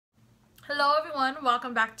Hello everyone,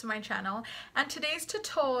 welcome back to my channel, and today's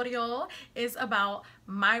tutorial is about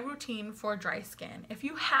my routine for dry skin. If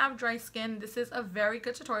you have dry skin, this is a very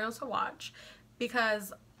good tutorial to watch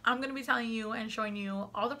because I'm going to be telling you and showing you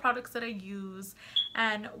all the products that I use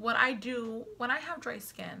and what I do when I have dry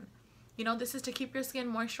skin. You know, this is to keep your skin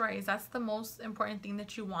moisturized. That's the most important thing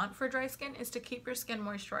that you want for dry skin, is to keep your skin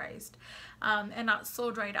moisturized and not so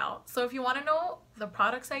dried out. So if you want to know the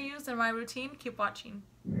products I use in my routine, keep watching.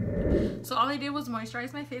 So all I did was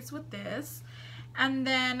moisturize my face with this. And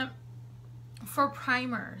then for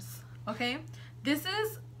primers, okay, this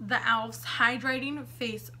is the e.l.f.'s Hydrating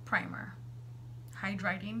Face Primer.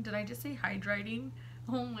 Hydrating, did I just say hydrating?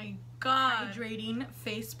 Oh my god. Hydrating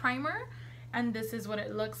Face Primer. And this is what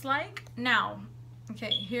it looks like. Now,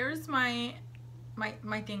 okay, here's my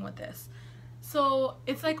thing with this. So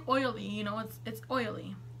it's like oily, you know, it's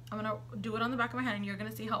oily. I'm gonna do it on the back of my hand and you're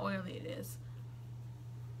gonna see how oily it is.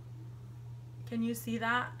 Can you see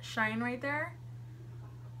that shine right there?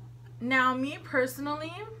 Now, me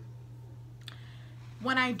personally,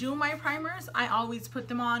 when I do my primers, I always put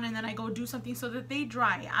them on and then I go do something so that they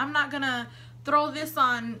dry. I'm not gonna throw this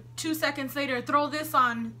on 2 seconds later, throw this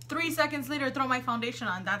on 3 seconds later, throw my foundation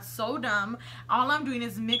on. That's so dumb. All I'm doing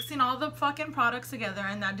is mixing all the fucking products together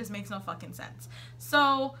and that just makes no fucking sense.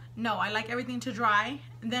 So, no, I like everything to dry,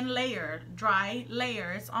 then layer, dry,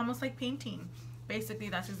 layer. It's almost like painting. Basically,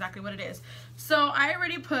 that's exactly what it is. So I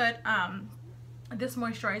already put this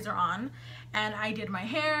moisturizer on and I did my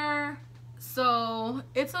hair. So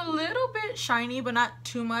it's a little bit shiny, but not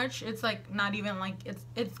too much. It's like not even like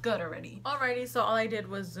it's good already. Alrighty, so all I did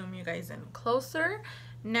was zoom you guys in closer.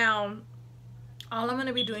 Now, all I'm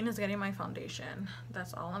gonna be doing is getting my foundation.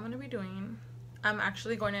 That's all I'm gonna be doing. I'm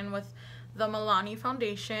actually going in with the Milani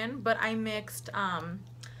foundation, but I mixed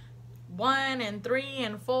 1 and 3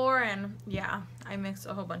 and 4, and yeah, I mixed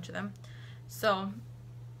a whole bunch of them. So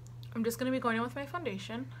I'm just gonna be going in with my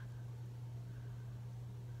foundation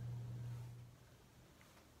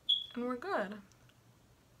and we're good.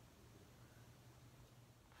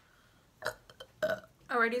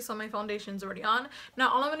 Alrighty, so my foundation's already on. Now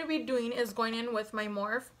all I'm gonna be doing is going in with my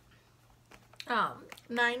Morphe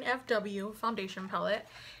 9FW foundation palette.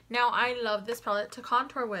 Now I love this palette to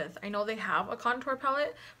contour with. I know they have a contour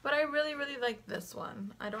palette, but I really like this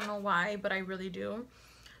one. I don't know why, but I really do.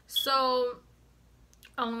 So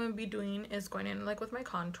all I'm gonna be doing is going in like with my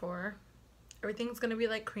contour. Everything's gonna be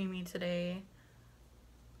like creamy today.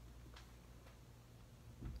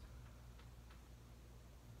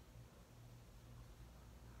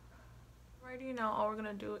 Alrighty, now all we're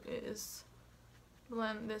gonna do is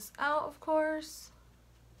blend this out, of course,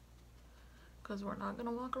 because we're not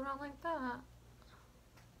gonna walk around like that.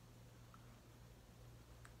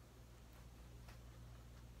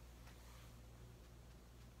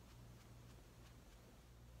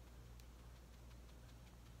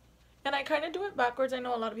 And I kind of do it backwards. I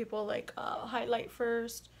know a lot of people like highlight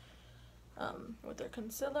first with their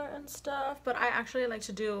concealer and stuff, but I actually like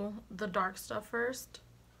to do the dark stuff first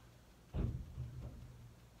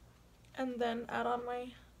and then add on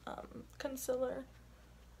my concealer,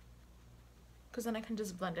 because then I can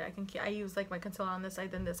just blend it. I use like my concealer on this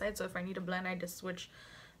side then this side, so if I need to blend, I just switch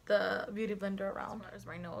the beauty blender around. As far as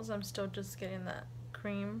my nose, I'm still just getting that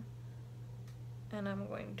cream, and I'm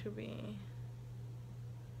going to be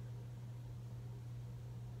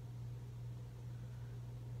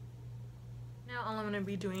now all I'm going to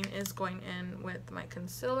be doing is going in with my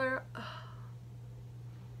concealer. Ugh.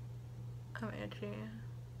 I'm itchy.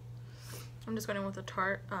 I'm just going in with a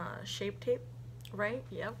Tarte Shape Tape, right?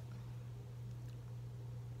 Yep.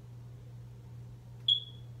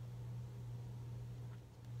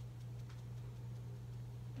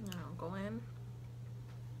 Now I'll go in.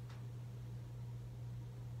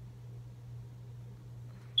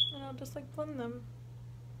 And I'll just like blend them.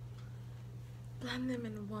 Blend them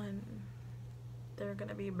in one. They're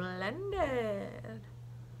gonna be blended.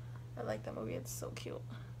 I like that movie, it's so cute.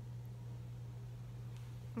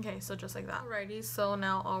 Okay, so just like that. Alrighty, so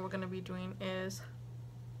now all we're gonna be doing is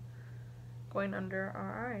going under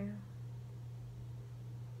our eye.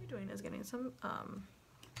 What we're doing is getting some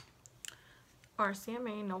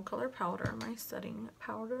RCMA No Color Powder, my setting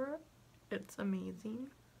powder. It's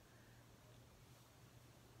amazing.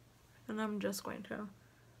 And I'm just going to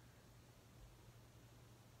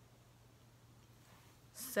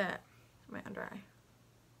set my under eye.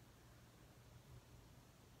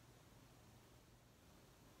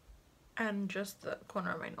 And just the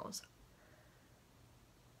corner of my nose,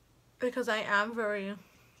 because I am very, I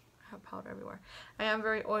have powder everywhere. I am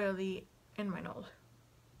very oily in my nose.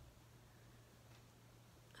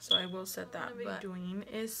 So I will set that. What I'm doing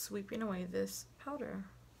is sweeping away this powder.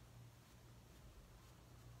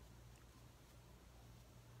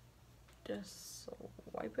 Just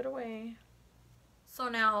wipe it away. So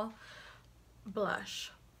now,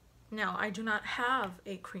 blush. Now, I do not have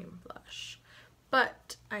a cream blush,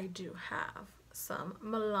 but I do have some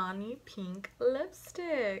Milani pink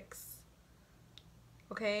lipsticks.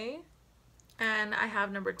 Okay? And I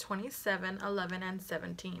have number 27, 11, and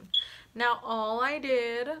 17. Now, all I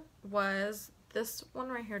did was, this one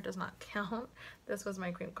right here does not count. This was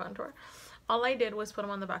my cream contour. All I did was put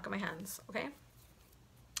them on the back of my hands, okay?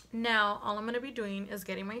 Now, all I'm going to be doing is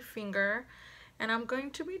getting my finger, and I'm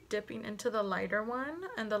going to be dipping into the lighter one,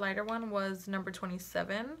 and the lighter one was number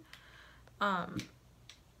 27. So I'm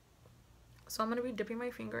going to be dipping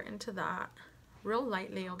my finger into that real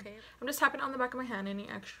lightly, okay? I'm just tapping on the back of my hand any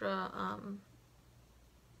extra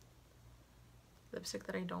lipstick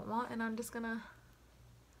that I don't want, and I'm just going to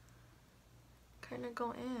kind of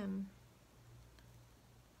go in.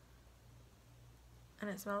 And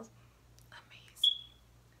it smells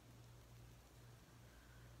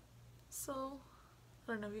so,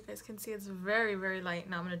 I don't know if you guys can see, it's very, very light.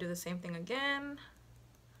 Now I'm going to do the same thing again.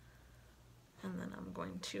 And then I'm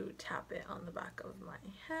going to tap it on the back of my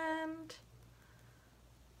hand.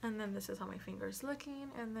 And then this is how my finger's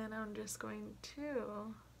looking. And then I'm just going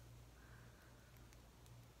to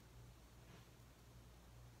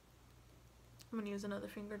I'm going to use another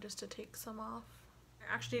finger just to take some off.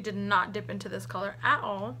 I actually did not dip into this color at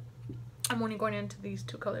all. I'm only going into these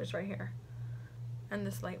two colors right here. And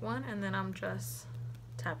this light one, and then I'm just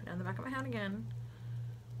tapping on the back of my hand again,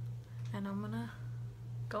 and I'm gonna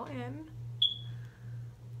go in.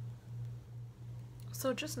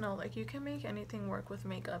 So just know, like, you can make anything work with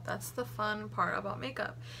makeup. That's the fun part about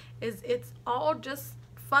makeup, is it's all just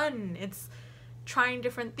fun. It's trying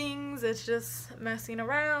different things, it's just messing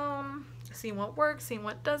around, seeing what works, seeing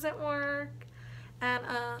what doesn't work. And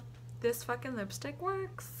this fucking lipstick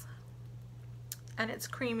works. And it's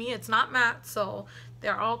creamy. It's not matte, so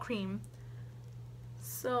they're all cream.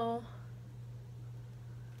 So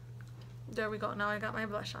there we go. Now I got my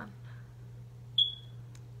blush on.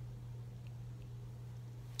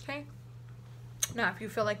 Okay. Now if you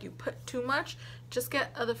feel like you put too much, just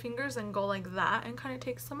get other fingers and go like that and kind of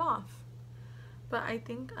take some off. But I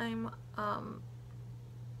think I'm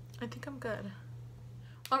good.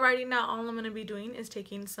 Alrighty, now all I'm going to be doing is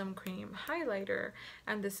taking some cream highlighter,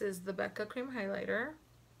 and this is the Becca cream highlighter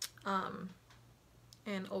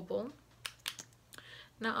in Opal.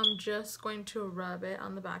 Now I'm just going to rub it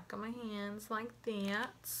on the back of my hands like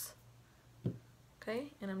that,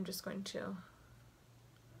 okay, and I'm just going to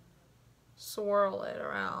swirl it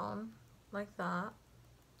around like that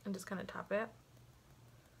and just kind of tap it.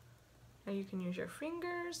 Now you can use your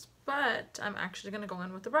fingers, but I'm actually going to go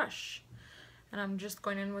in with the brush. And I'm just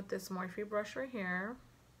going in with this Morphe brush right here.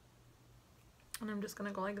 And I'm just going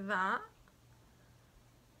to go like that.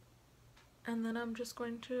 And then I'm just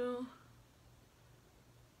going to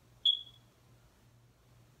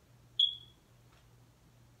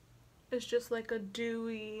it's just like a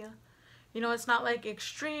dewy, you know, it's not like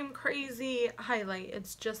extreme crazy highlight.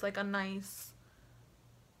 It's just like a nice,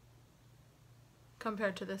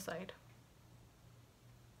 compared to this side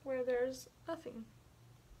where there's nothing.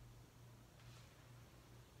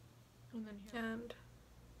 And then here. And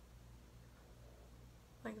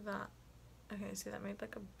like that. Okay, see, that made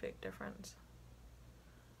like a big difference.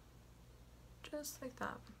 Just like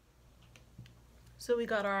that. So we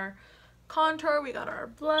got our contour, we got our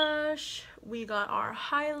blush, we got our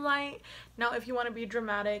highlight. Now if you want to be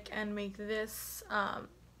dramatic and make this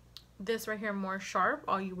this right here more sharp,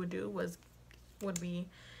 all you would do would be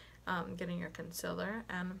getting your concealer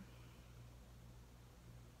and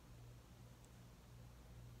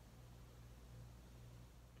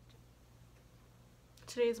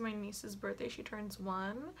today is my niece's birthday. She turns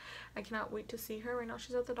 1. I cannot wait to see her. Right now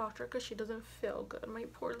she's at the doctor because she doesn't feel good. My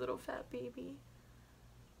poor little fat baby.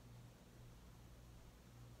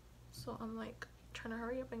 So I'm like trying to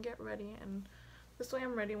hurry up and get ready, and this way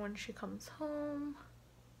I'm ready when she comes home.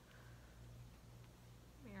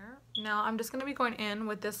 Now I'm just going to be going in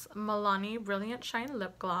with this Milani Brilliant Shine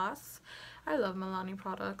Lip Gloss. I love Milani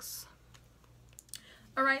products.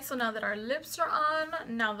 Alright, so now that our lips are on,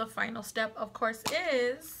 now the final step, of course,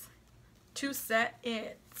 is to set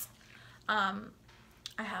it. I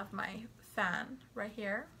have my fan right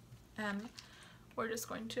here, and we're just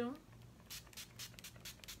going to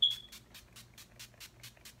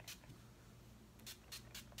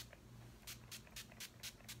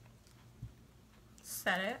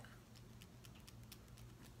set it.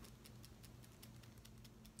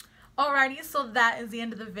 Alrighty, so that is the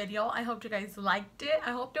end of the video. I hope you guys liked it. I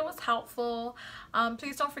hope it was helpful.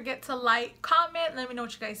 Please don't forget to like, comment, let me know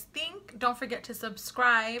what you guys think. Don't forget to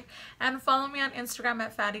subscribe and follow me on Instagram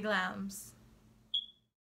at Fatty Glams.